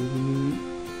इंटरसेक्शन ये भी नहीं है,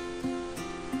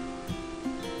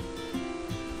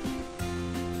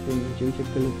 तो नीचे भी चेक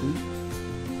कर लेते हैं।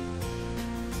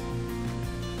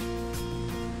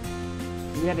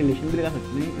 या रिलेशन भी लगा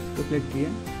सकते हैं, इसको सिलेक्ट किया,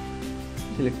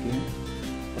 सिलेक्ट किया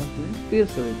और उसमें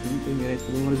पेस्ट कर देते हैं, तो मेरा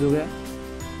इसको मर्ज हो गया।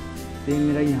 सेम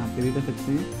मेरा यहाँ पे भी कर सकते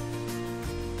हैं,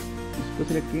 इसको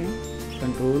सिलेक्ट किया,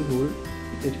 कंट्रोल होल्ड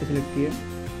स्केच को सिलेक्ट किया,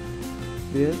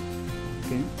 पेस्ट,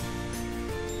 ओके।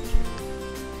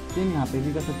 सेम यहाँ पे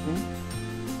भी कर सकते हैं,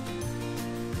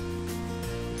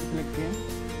 सिलेक्ट किया,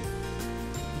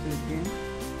 सिलेक्ट किया,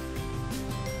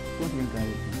 सेकंड करा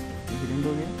देते हैं, सेकंड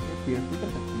हो गया, या पेस्ट भी कर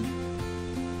सकते हैं।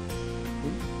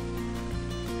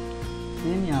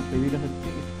 सेम यहाँ पे भी कर सकते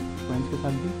हैं, इस पॉइंट्स के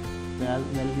साथ भी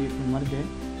वैल्यू मर्ज है,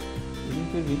 लेकिन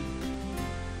फिर भी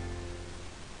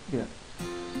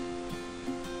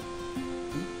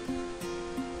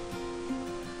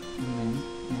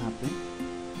यहाँ पे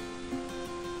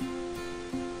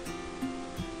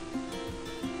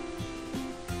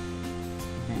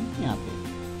यहाँ पे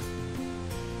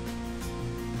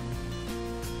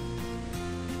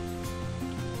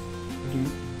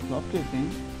ड्रॉप लेते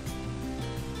हैं।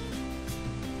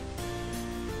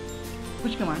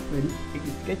 कुछ कमांड क्वेरी एक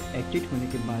स्केच एक्टिवेट होने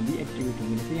के बाद ही एक्टिवेट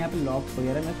होंगे, जैसे यहाँ पे लॉक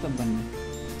वगैरह में सब बन है,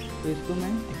 तो इसको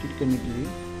मैं एक्टिवेट करने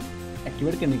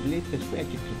के लिए स्केच को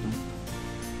एक्टिवेट करता हूँ।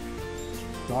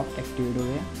 लॉक एक्टिवेट हो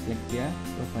गया, सेलेक्ट किया,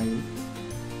 प्रोफाइल,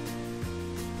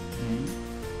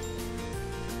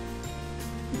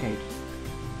 गाइड,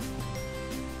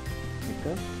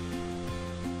 पिकअप,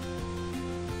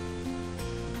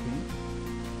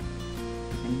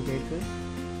 गाइड कर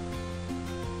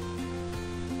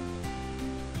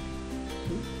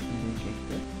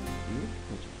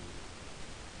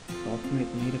टॉप में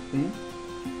इतना ही रखते हैं,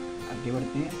 आगे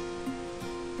बढ़ते हैं।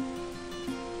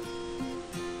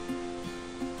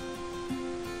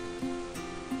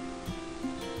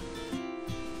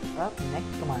 अब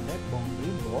नेक्स्ट कमांड है बाउंड्री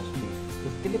बॉस बेस।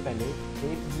 इसके लिए पहले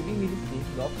एक यूडी मेरी सेफ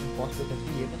लॉक बॉस बेस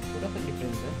करती है, बस थोड़ा सा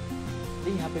डिफरेंस है, तो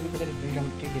यहाँ पे भी पहले डिफरेंस हम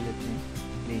ले लेते हैं।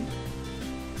 Plane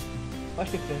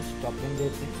first difference top plane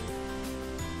देते हैं,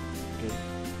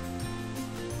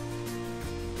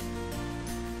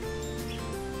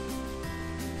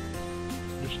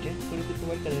 डिस्टेंस थोड़ी सी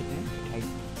प्रोवाइड कर देते हैं, हाइट।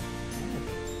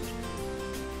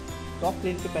 टॉप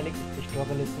प्लेन के पहले ड्रॉ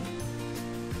कर लेते हैं,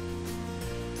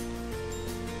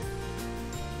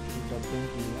 टॉप प्लेन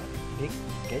किया, एक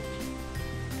स्केच,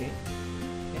 ओके,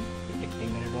 एक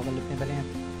रेक्टेंगल ड्रॉ कर लेते हैं पहले यहाँ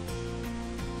पे,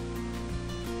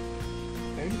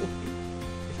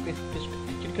 इसको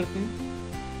एक्टिवेट करते हैं।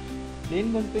 प्लेन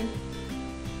वन पे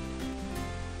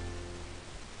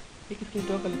एक स्केच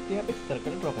ड्रॉ कर लेते हैं, आप एक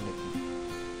सर्कल ड्रॉ कर लेते हैं।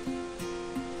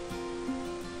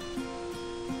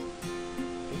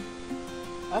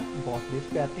 अब बॉस बेस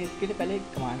पे आते हैं, इसके लिए पहले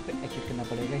कमांड पे एक्टिवेट करना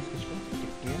पड़ेगा, स्केच को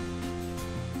टिक किया,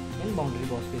 देन बाउंड्री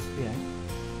बॉस बेस पे आए,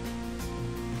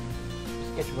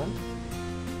 स्केच 1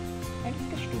 एंड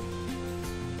स्केच 2,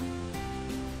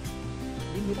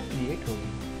 ये मेरा क्रिएट हो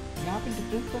गया। यहाँ पे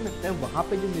डिफरेंस क्या लगता है, वहाँ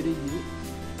पे जो मेरे ये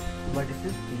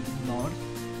वर्टिसेस थी नॉर्थ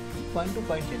पॉइंट टू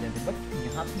पॉइंट चल जाते, बट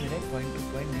यहाँ पे मेरा पॉइंट टू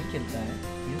पॉइंट नहीं चलता है,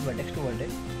 ये वर्टेक्स टू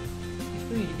वर्टेक्स,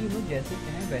 इसको इजीली हम जैसे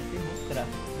चाहें वैसे मूव करा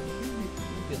सकते हैं।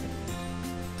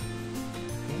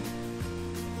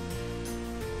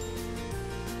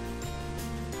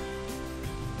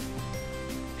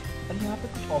 और यहाँ पे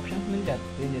कुछ ऑप्शंस मिल जाते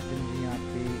हैं, जैसे मुझे यहाँ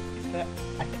पे इसका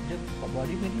जो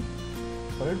बॉडी मेरी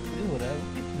सॉलिड फ्री हो रहा है वो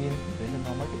किस वे में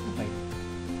नॉर्मल टू प्रोफाइल,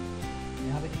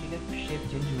 यहाँ पे देखिएगा कुछ शेप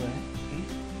चेंज हुआ है, इस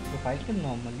प्रोफाइल के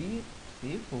नॉर्मली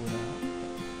सेव हो रहा है।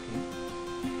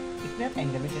 इसमें आप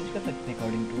एंगल में चेंज कर सकते हैं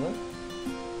अकॉर्डिंग टू अस,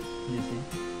 जैसे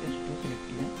S2 सेलेक्ट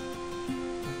किया,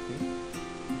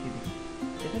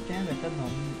 जैसा चाहें वैसा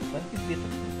नॉर्मल पर दे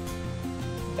सकते हैं।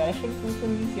 डायरेक्शन टूल से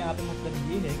मीन्स यहाँ पे मतलब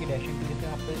ये है कि डायरेक्शन टूल जैसे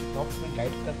यहाँ पे टॉप में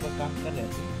गाइड कर पर काम कर रहे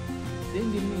थे, सेम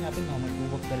दिन में यहाँ पे नॉर्मल टूल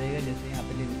वर्क करेगा, जैसे यहाँ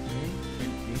पे ले लेते हैं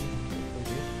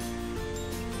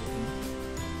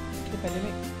इसको पहले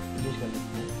मैं यूज कर लेता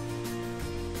हूँ,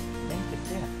 देन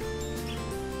किससे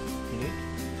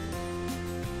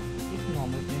एक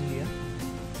नॉर्मल प्लेन लिया,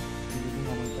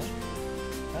 नॉर्मल था,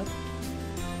 अब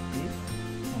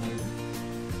नॉर्मल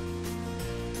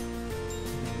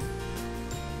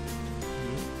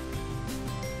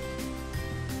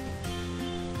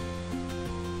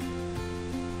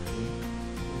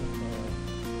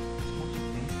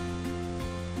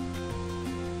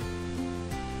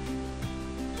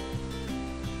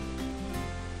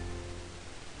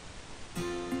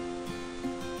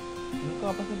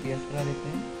आपस में पेयर्स करा देते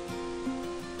हैं,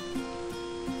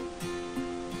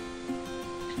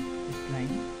 इस लाइन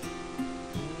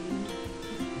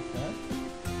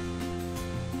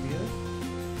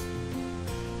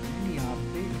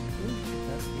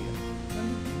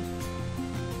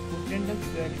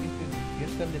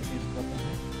कर देते हैं इसको अपन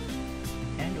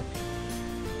एंड ओके।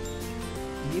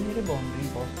 ये मेरे बाउंड्री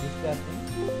बॉक्सेस पे आते हैं।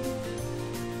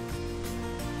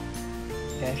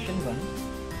 कैशन 1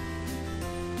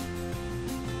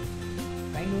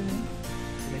 फाइंड हो गए,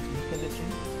 क्लिक कर देते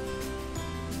हैं।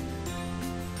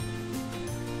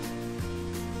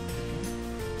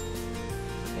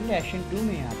 एक्शन 2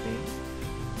 में यहाँ पे इस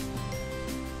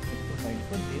प्रोफाइल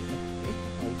को दे सकते हैं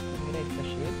और इसको मेरा इसका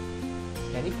शेप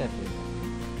कैरी कर देता हूँ।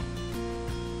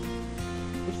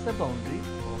 It's a boundary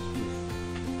of this.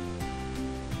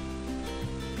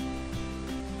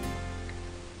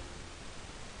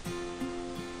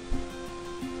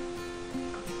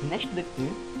 Next देखते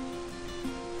हैं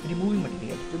रिमूविंग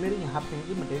मटेरियल। तो मेरे यहाँ पे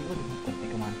ये मटेरियल को रिमूव करते हैं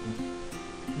कमांड में।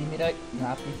 ये मेरा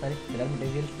यहाँ पे सारे फिलर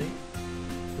मटेरियल्स थे,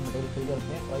 मटेरियल फिल करते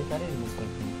हैं और ये सारे रिमूव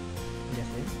करते हैं।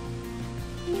 जैसे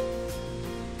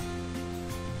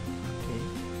ओके,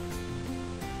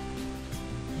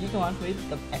 ये कमांड मेरी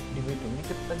तब एक्टिवेट होंगे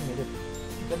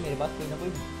जब मेरे पास कोई ना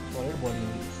कोई सॉलिड बॉडी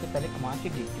होगी। इससे पहले कमांड से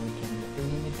डीएक्टिवेट करेंगे। तो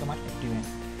ये मेरी कमांड एक्टिव है,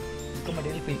 इसको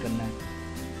मटेरियल फिल करना है।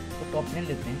 तो टॉप प्लेन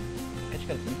लेते हैं, स्केच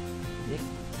करते हैं, एक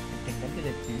रेक्टेंगल के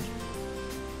लेते हैं,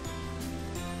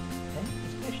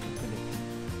 इसको एक्सट्रूड कर लेते हैं।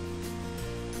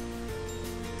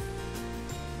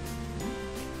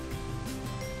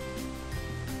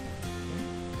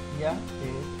 या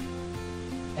फिर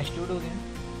एक्सट्रूड हो गया।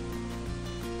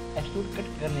 एक्सट्रूड कट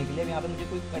करने के लिए यहाँ पे मुझे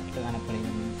कोई कट लगाना पड़ेगा,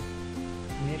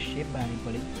 मुझे शेप बनानी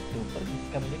पड़ेगी इसके ऊपर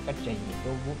जिसका मुझे कट चाहिए। तो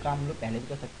वो काम हम लोग पहले भी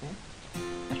कर सकते हैं।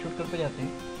 एक्सट्रूड कर पे जाते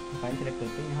हैं, फाइल सेलेक्ट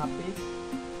करते हैं, यहाँ पे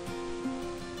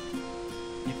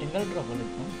रेक्टेंगल ड्रॉ कर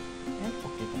लेता हूँ एंड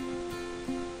ओके करते हैं।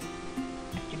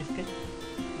 एक्चुअली स्केच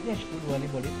ये एक्सट्रूड वाली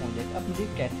बॉडी पहुँच जाएगी। अब मुझे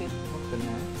कैसे एक्सट्रूड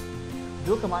करना है,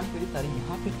 जो कमांड मेरी सारी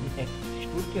यहाँ पे थी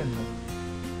एक्सट्रूड के अंदर,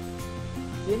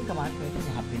 सेम कमांड में तो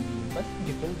यहाँ पे भी है। बस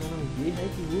डिफरेंस दोनों में ये है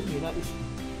कि वो मेरा इस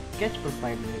स्केच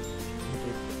प्रोफाइल में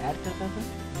ऐड करता था,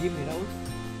 ये मेरा उस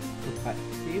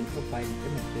सेम प्रोफाइल पे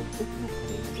मटेरियल को मूव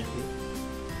करेगा। जैसे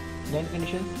लाइन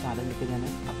कंडीशन सारा लेके जाना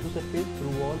है, up to surface, through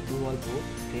wall both.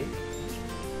 Okay,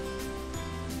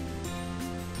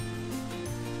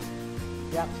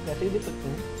 ये आप कैसे देख सकते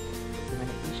हैं। तो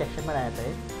मैंने ई सेक्शन बनाया था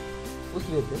उस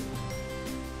वे पे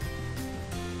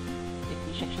एक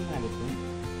ई सेक्शन बना लेते हैं।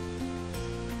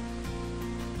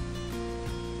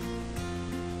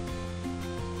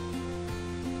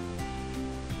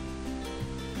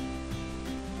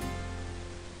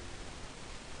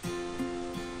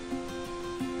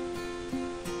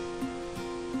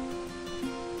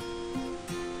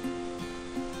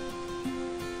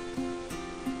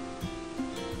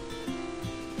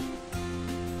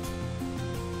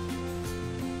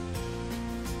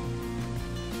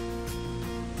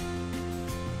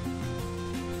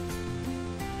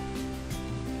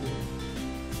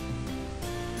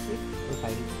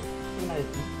 प्रोफाइल बना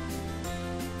देते हैं,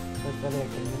 सर्कल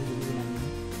रेक्टेंगल भी बनानी है।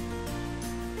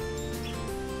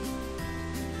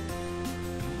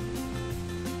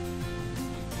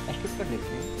 एक्सट्रूड कर लेते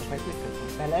हैं, प्रोफाइल क्लिक करते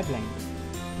हैं। पहला है ब्लाइंड,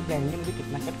 तो ब्लाइंडली मुझे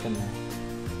कितना कट करना है।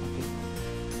 ओके,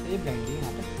 तो ये ब्लाइंडली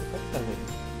यहाँ तक कट कर देते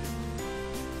हैं।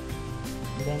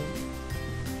 Then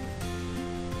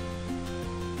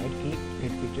right click,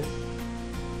 add features,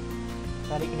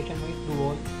 सारी कंडीशन में थ्रू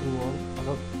वॉल।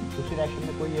 अगर दूसरी डायरेक्शन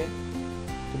में कोई है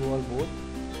थ्रू वॉल बोथ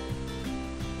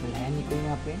है नहीं कोई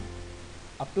यहाँ पे।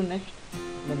 अप टू नेक्स्ट,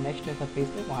 मतलब नेक्स्ट है सरफेस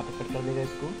पे, वहाँ पे कट कर देगा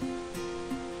इसको।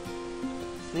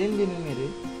 सेम वे में मेरे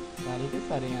सारे के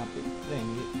सारे यहाँ पे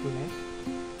रहेंगे। To next,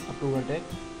 up to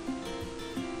vertex,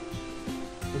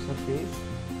 तो सरफेस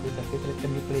सेलेक्ट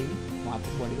करनी पड़ेगी, वहाँ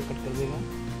पे बॉडी को कट कर देगा।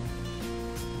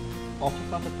 ऑप्शन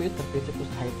का सरफेस से कुछ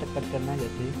हाइट तक कट करना है।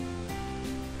 जैसे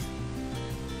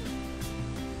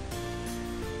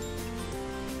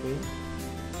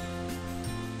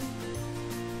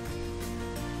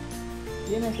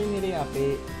ये वैसे मेरे यहाँ पे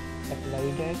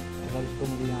अप्लाइड है। अगर इसको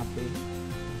मुझे यहाँ पे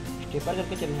स्टेपर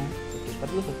करके चलना है तो स्टेपर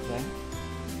भी हो सकता है।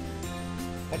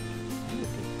 कट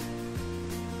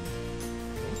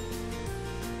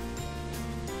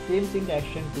सेम थिंग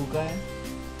एक्शन 2 का है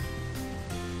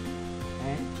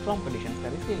एंड फ्रॉम कंडीशन का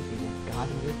भी सेम चीज़ है। कहाँ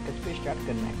से मुझे स्केच पे स्टार्ट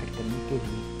करना है कट करने के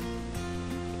लिए,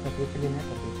 सरफेस से लेना है,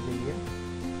 सरफेस से ले लिया।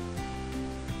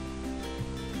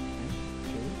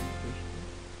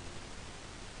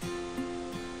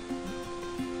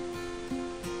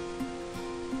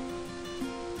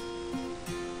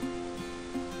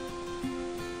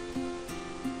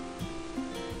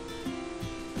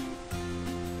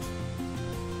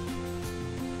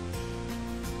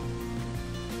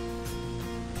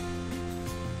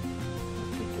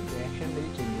 मेरी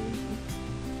चेंज हुई थी,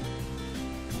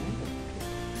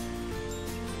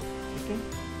 ठीक है।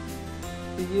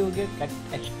 तो ये हो गया cut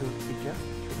extrude feature.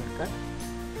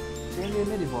 Same way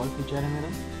में रिवॉल्व फीचर है मेरा,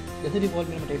 जैसे रिवॉल्व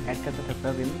मेरा मटेरियल ऐड करता सकता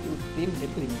वे में कि सेम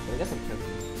मटेरियल को रिमूव करेगा सबसे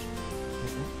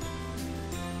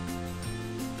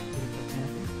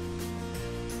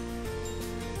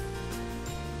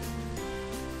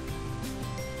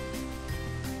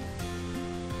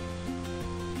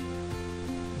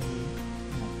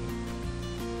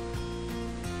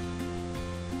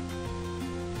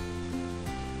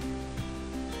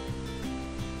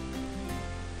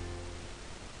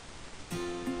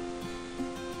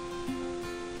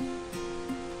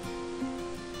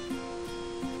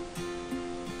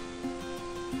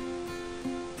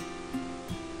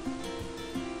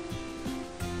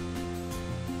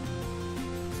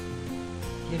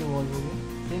ये रिवॉल्व हो गया।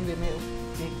 सेम वे में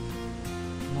एक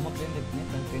नॉर्मल प्लेन देखते हैं,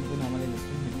 फ्रंट प्लेन को नॉर्मल लेते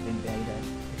हैं, मिड प्लेन पे आ ही रहा है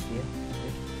इसलिए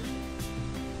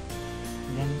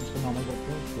देन इसको नॉर्मल करते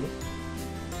हैं, स्पेस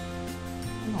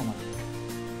नॉर्मल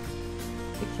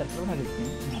एक सर्कल बना लेते हैं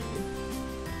यहाँ पे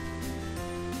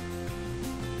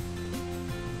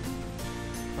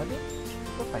और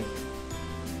प्रोफाइल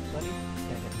सॉरी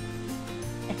क्या है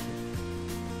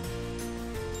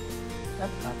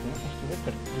अब आते हैं एक्सट्रूड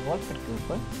कट, रिवॉल्व कट के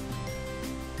ऊपर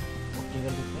ओके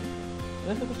कर देते हैं।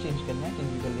 वैसे कुछ चेंज करना है,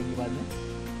 चेंज कर लेंगे बाद में।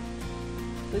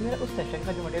 तो मेरा उस सेक्शन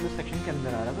का जो मटेरियल उस सेक्शन के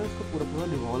अंदर आ रहा है उसको पूरा पूरा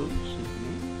रिवॉल्व शेप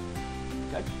में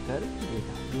कट कर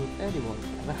देगा, जो होता है रिवॉल्व।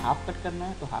 अगर हाफ कट करना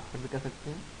है तो हाफ कट भी कर सकते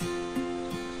हैं।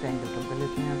 एंगल कम कर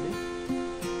लेते हैं यहाँ से,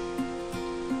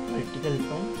 मल्टी कर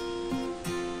लेता हूँ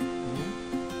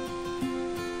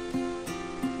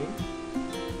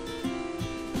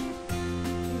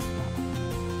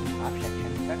हाफ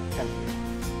सेक्शन कट कर दिया।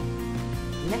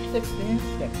 नेक्स्ट देखते हैं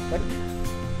स्टेप कट।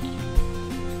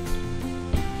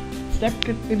 स्टेप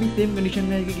कट पे भी सेम कंडीशन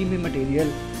में है कि मैं मटेरियल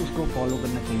उसको फॉलो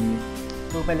करना चाहिए।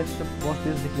 तो पहले सब बहुत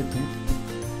तेज देख लेते हैं।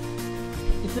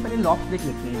 इससे पहले लॉक्स देख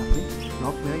लेते हैं। यहाँ पे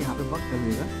लॉक मेरा यहाँ पे वर्क कर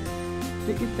देगा। तो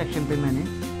इस सेक्शन पे मैंने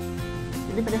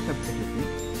चलिए पहले स्टेप देख लेते हैं।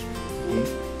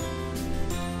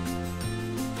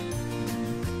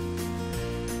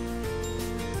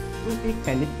 तो एक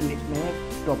पहले प्लेट में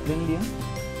टॉप प्लेन लिया,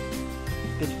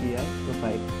 स्केच किया,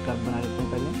 प्रोफाइल कर्व बना लेते हैं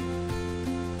पहले।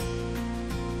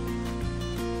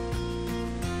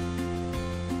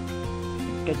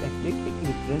 स्केच एक्टिक एक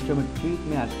डिफरेंस ज्योमेट्री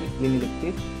में आती है, प्लेन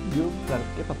लगते जो कर्व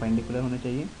के परपेंडिकुलर होना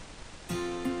चाहिए।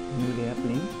 मिल गया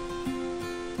प्लेन,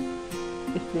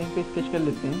 इस प्लेन पे स्केच कर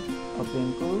लेते हैं और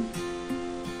प्लेन को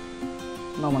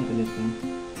नॉर्मल कर लेते हैं।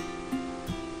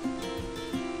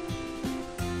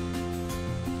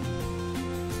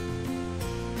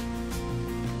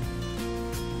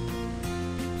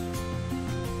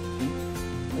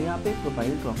 यहाँ पे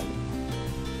प्रोफाइल ड्रॉ कर लेता हूँ।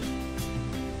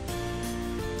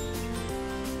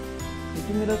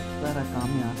 क्योंकि मेरा सारा काम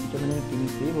यहाँ से जब मैंने टीवी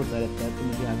सेव होता रहता है तो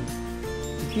मुझे आगे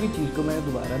किसी भी चीज़ को मैं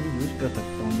दोबारा भी यूज़ कर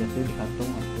सकता हूँ। जैसे दिखाता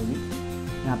हूँ आपको भी।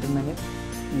 यहाँ पे मैंने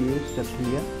ये स्टेप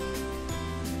लिया,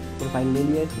 प्रोफाइल ले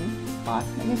लिया, इसमें पास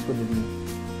मैंने इसको दे दिया।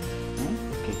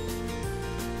 ओके,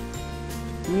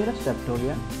 मेरा स्टेप हो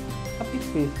गया। अब इस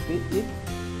पेज पे एक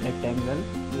रेक्टेंगल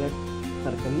या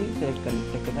सर्कल ही सेलेक्ट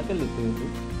कर लेते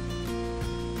हैं।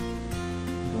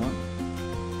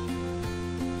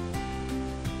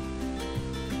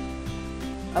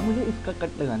 अब मुझे इसका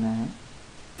कट लगाना है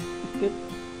इसके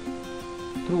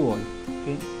थ्रू ऑल।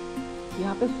 ओके,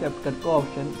 यहाँ पे स्टेप कट का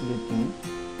ऑप्शन देते हैं,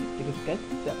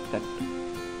 स्टेप कट।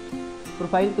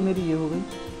 प्रोफाइल तो मेरी ये हो गई।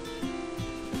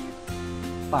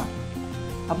 पाथ,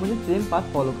 अब मुझे सेम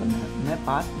पाथ फॉलो करना है। मैं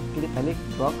पाथ के लिए पहले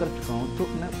ड्रॉ कर चुका हूँ तो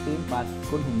मैं सेम पाथ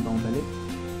को ढूंढता हूँ। पहले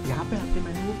यहाँ पे आते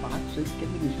मैंने वो पाथ स्विच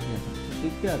कैसे यूज किया था,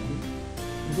 स्विच पे आती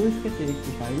दो इसके एक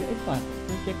प्रोफाइल है, एक पाथ।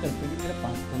 मैं चेक करते हैं कि मेरा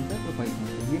पाथ कौन सा है, प्रोफाइल कौन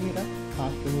सा है। ये मेरा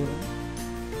पाथ पे हो रहा है,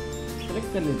 सेलेक्ट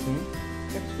कर लेते हैं,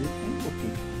 कट स्विच एंड ओके।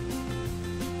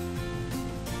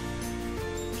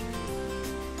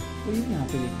 तो ये यहाँ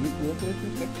पे देखिए पूरा पूरा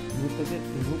इसमें कट रिमूव करके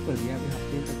रिमूव कर दिया। अब यहाँ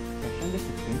पे सेक्शन देख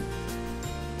सकते हैं।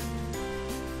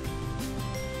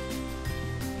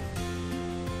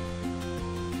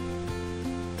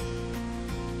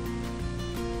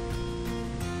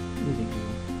 ये देखिए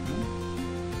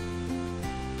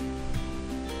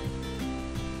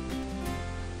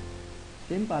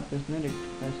सेम पाथ पे उसने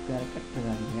स्क्वायर कट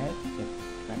लगा दिया है, स्टेप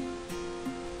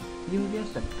कट। ये हो गया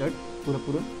स्टेप कट पूरा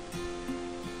पूरा।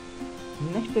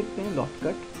 नेक्स्ट देखते हैं डॉट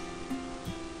कट।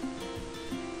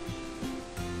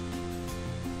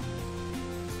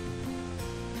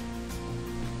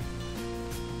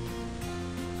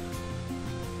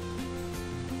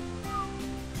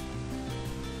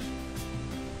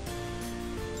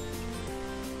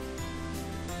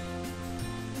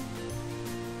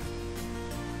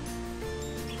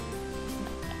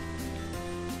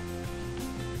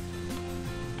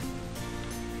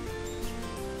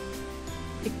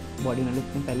 एक बॉडी बना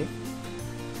लेते हैं पहले,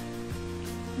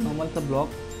 नॉर्मल सा ब्लॉक,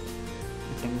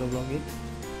 रेक्टेंगुलर ब्लॉक एक,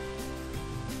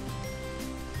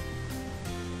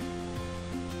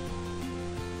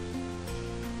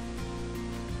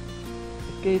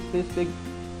 इसके स्पेस पे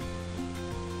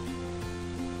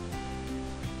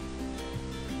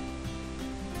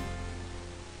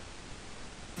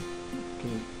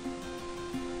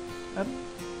अब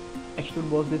एक्सट्रूड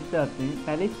बॉस बेस पे आते हैं,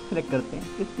 पहले सेलेक्ट करते हैं,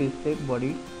 इस पेज पे बॉडी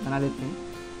बना लेते हैं,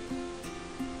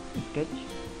 स्केच,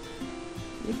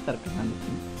 एक सर्कल बना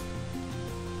लेते हैं।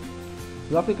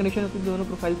 जो आपकी कंडीशन होती है दोनों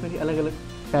प्रोफाइल्स में अलग अलग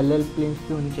पैरेलल प्लेन्स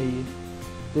पे होनी चाहिए,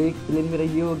 तो एक प्लेन मेरा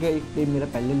ये हो गया, एक प्लेन मेरा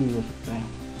पैरेलल ही हो सकता है।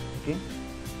 ओके,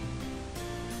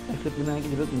 ऐसे प्लेन बनाने की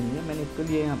जरूरत नहीं है, मैंने इसको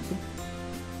लिया यहाँ पे,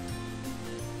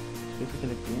 इसको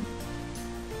सेलेक्ट किया,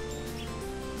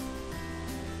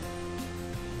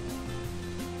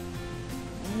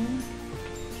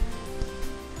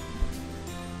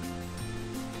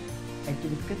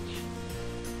 एक्टिव स्केच,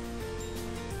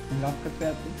 लॉक कट पे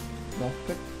आते हैं, लॉक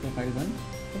कट प्रोफाइल 1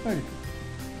 प्रोफाइल 2,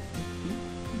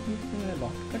 इसमें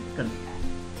लॉक कट कर दिया है।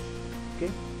 ओके,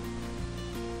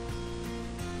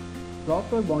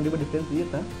 प्लॉट और बाउंड्री में डिफरेंस ये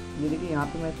था, ये देखिए यहाँ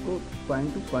पे मैं इसको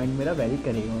पॉइंट टू पॉइंट मेरा वेरी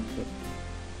करेगा उससे।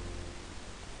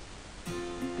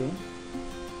 ओके,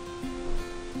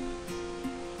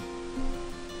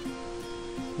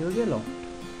 ये हो गया लॉक।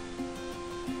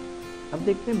 अब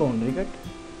देखते हैं बाउंड्री कट।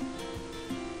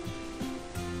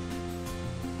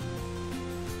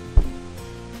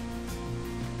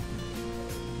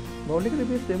 बाउंड्री कट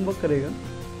भी सेम वर्क करेगा,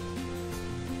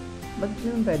 बस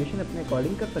इसमें मैं वेरिएशन अपने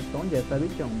अकॉर्डिंग कर सकता हूँ, जैसा भी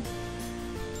चाहूँ।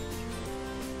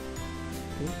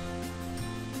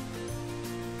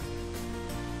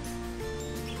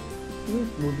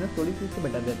 स्मूथनेस थोड़ी सी इसको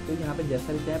बता देते हैं, यहाँ पे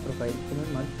जैसा भी चाहे प्रोफाइल को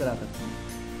मैं मर्ज करा सकता हूँ।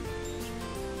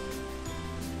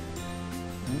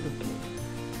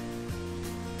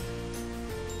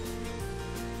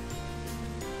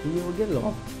 ये हो गया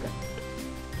lock cut,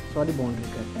 sorry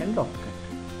boundary cut and lock cut.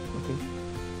 Okay,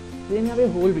 तो यहाँ पे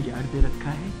होल भी जार दे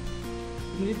रखा है,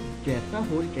 मुझे जैसा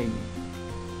होल चाहिए,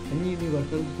 यानी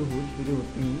यूनिवर्सल जो होल पूरे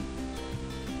होते हैं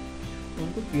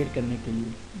उनको क्रिएट करने के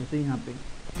लिए, जैसे यहाँ पे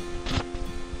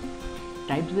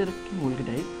टाइप्स दे रखे हैं, होल के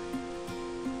type,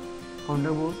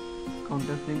 counter board,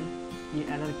 counter swing, ये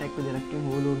अलग टाइप के दे रखे हैं,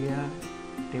 होल हो गया,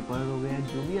 टेपर हो गया,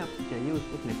 जो भी आपको चाहिए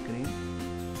उसको सिलेक्ट करें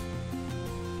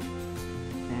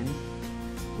एंड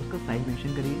उसका साइज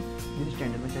मेंशन करिए, जिस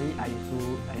स्टैंडर्ड में चाहिए, आईएसओ,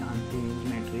 इंच,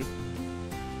 मैट्रिक,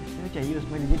 जिसमें चाहिए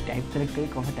उसमें लीजिए, टाइप सेलेक्ट करिए,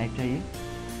 कौन सा टाइप चाहिए,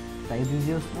 साइज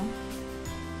दीजिए उसका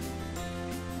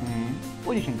एंड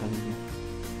पोजीशन कर दीजिए।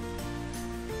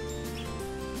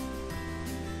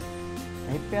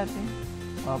 टाइप पे आते हैं,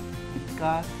 अब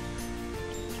इसका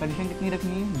कंडीशन कितनी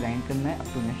रखनी है, ब्लाइंड करना है, अप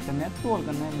टू नेक्स्ट करना है, स्क्रॉल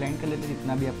करना है, ब्लाइंड कर लेते हैं,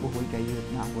 जितना भी आपको होल चाहिए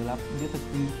उतना होल आप दे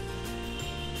सकते हैं।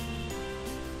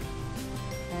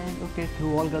 एंड ओके, थ्रू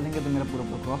ऑल कर देंगे तो मेरा पूरा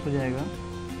क्रॉस हो जाएगा।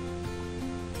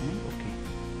 एंड ओके,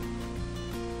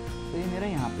 तो ये मेरा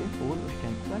यहाँ पे होल उस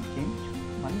टाइप का चेंज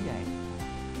बन जाएगा।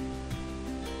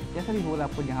 जैसा भी होल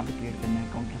आपको जहाँ पे क्रिएट करना है,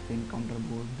 काउंटर स्विंग, काउंटर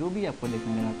बोर्ड, जो भी आपको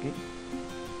देखना है लगा के,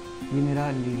 ये मेरा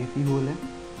लीगेसी होल है,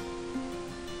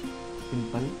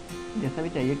 सिंपल, जैसा भी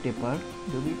चाहिए, टेपर,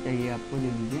 जो भी चाहिए आपको ले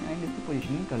लीजिए एंड इसकी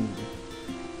पोजीशनिंग कर लीजिए।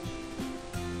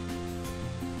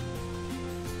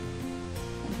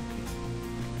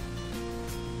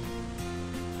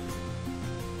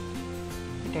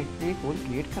 एक होल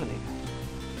क्रिएट कर देगा।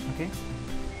 ओके,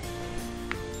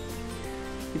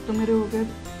 ये तो मेरे हो गए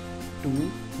टूल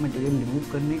मटेरियल रिमूव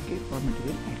करने के और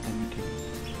मटेरियल ऐड करने के लिए।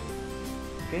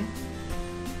 ओके,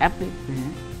 ऐप देखते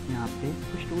हैं, यहाँ पे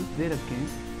कुछ टूल्स दे रखे हैं,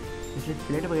 जैसे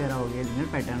फ्लैट वगैरह हो गया, लिनियर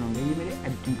पैटर्न हो गया, ये मेरे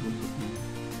एडिटिंग टूल्स होते हैं।